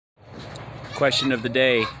Question of the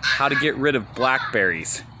day, how to get rid of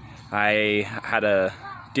blackberries. I had a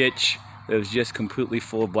ditch that was just completely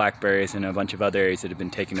full of blackberries and a bunch of other areas that have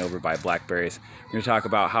been taken over by blackberries. We're going to talk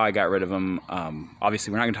about how I got rid of them.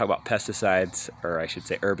 Obviously, we're not going to talk about pesticides, or I should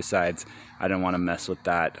say herbicides. I don't want to mess with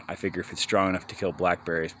that. I figure if it's strong enough to kill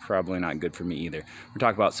blackberries, probably not good for me either. We're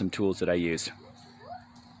talking about some tools that I used.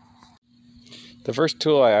 The first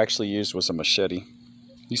tool I actually used was a machete.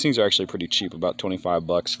 These things are actually pretty cheap, about 25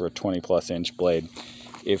 bucks for a 20+ inch blade.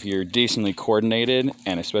 If you're decently coordinated,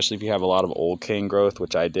 and especially if you have a lot of old cane growth,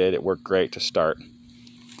 which I did, it worked great to start.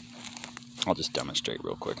 I'll just demonstrate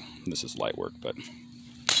real quick. This is light work, but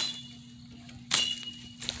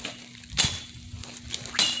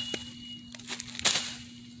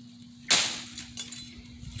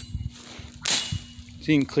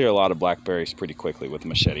so you can clear a lot of blackberries pretty quickly with a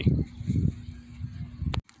machete.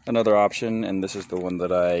 Another option, and this is the one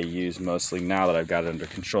that I use mostly now that I've got it under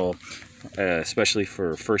control, especially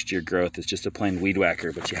for first year growth, is just a plain weed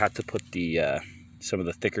whacker, but you have to put the some of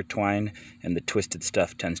the thicker twine, and the twisted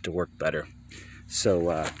stuff tends to work better.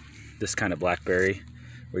 So this kind of blackberry,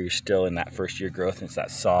 where you're still in that first year growth and it's that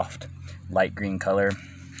soft light green color,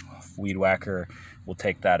 weed whacker will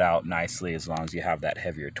take that out nicely as long as you have that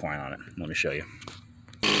heavier twine on it. Let me show you.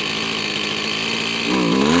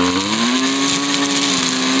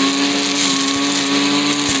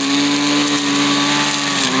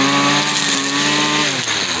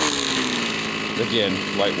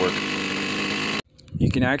 Again, light work. You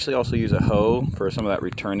can actually also use a hoe for some of that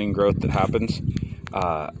returning growth that happens.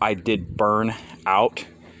 I did burn out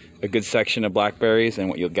a good section of blackberries, and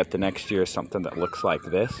what you'll get the next year is something that looks like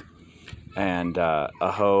this. And a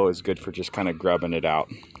hoe is good for just kind of grubbing it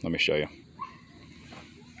out. Let me show you.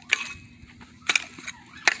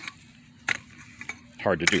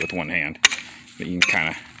 Hard to do with one hand, but you can kind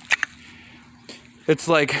of... It's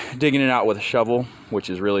like digging it out with a shovel, which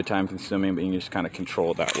is really time consuming, but you can just kind of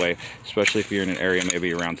control it that way, especially if you're in an area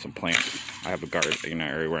maybe around some plants. I have a garden in an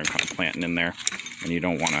area where I'm kind of planting in there, and you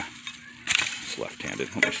don't want to... It's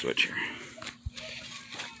left-handed. Let me switch here.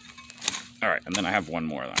 Alright, and then I have one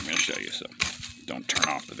more that I'm going to show you, so don't turn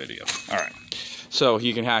off the video. Alright, so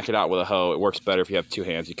you can hack it out with a hoe. It works better if you have two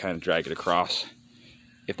hands. You kind of drag it across.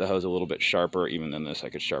 If the hoe's a little bit sharper, even than this, I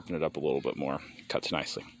could sharpen it up a little bit more. It cuts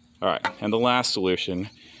nicely. Alright, and the last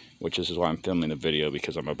solution, which is why I'm filming the video,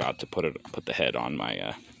 because I'm about to put the head on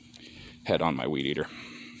my weed eater.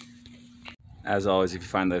 As always, if you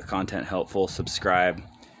find the content helpful, subscribe.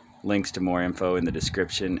 Links to more info in the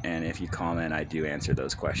description, and if you comment, I do answer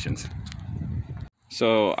those questions.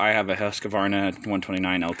 So I have a Husqvarna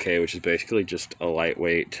 129 LK, which is basically just a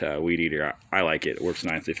lightweight weed eater. I like it. It works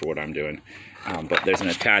nicely for what I'm doing. But there's an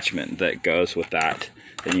attachment that goes with that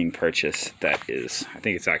you can purchase that is, I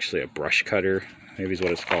think it's actually a brush cutter, maybe is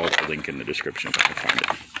what it's called. I'll link in the description if I can find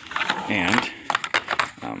it.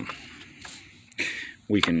 And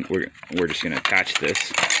we're just going to attach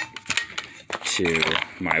this to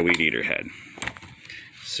my weed eater head.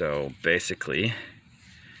 So basically,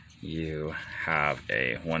 you have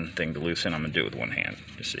one thing to loosen. I'm going to do it with one hand,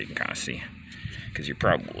 just so you can kind of see. Because you're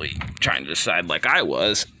probably trying to decide, like I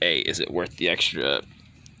was, is it worth the extra,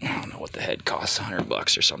 I don't know what the head costs, 100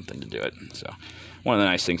 bucks or something to do it. So one of the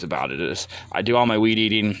nice things about it is I do all my weed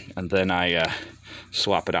eating, and then I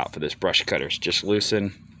swap it out for this brush cutter. It's just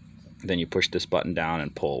loosen, then you push this button down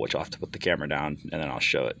and pull, which I'll have to put the camera down, and then I'll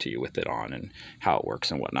show it to you with it on and how it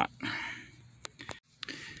works and whatnot.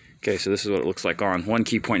 Okay, so this is what it looks like on. One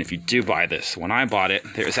key point, if you do buy this, when I bought it,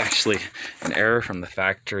 there was actually an error from the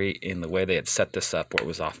factory in the way they had set this up where it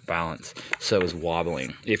was off balance. So it was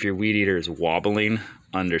wobbling. If your weed eater is wobbling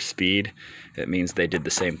under speed, it means they did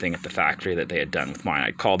the same thing at the factory that they had done with mine.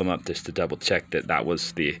 I called them up just to double check that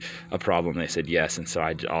was a problem. They said yes, and so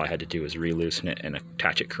all I had to do was re-loosen it and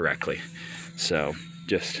attach it correctly. So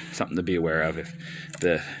just something to be aware of. If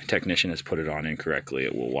the technician has put it on incorrectly,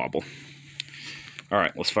 it will wobble.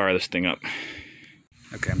 Alright, let's fire this thing up.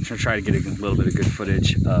 Okay, I'm going to try to get a little bit of good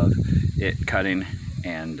footage of it cutting,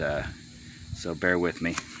 and so bear with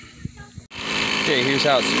me. Okay, here's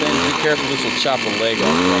how it spins. Be careful, this will chop a leg off.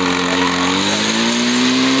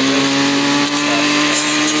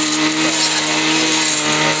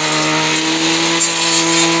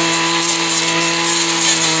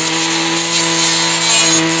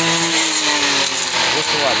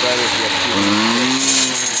 Looks a lot better if you have two.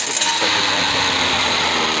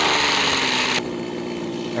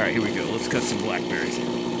 Alright, here we go. Let's cut some blackberries.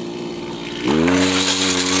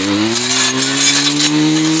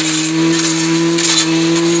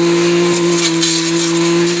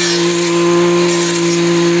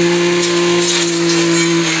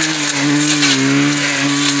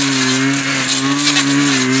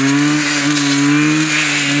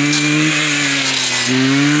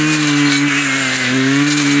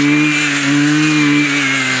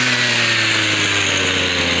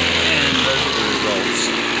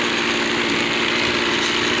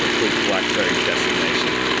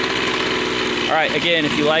 All right, again,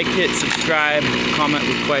 if you liked it, subscribe, comment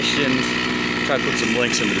with questions. Try to put some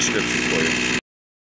links in the description for you.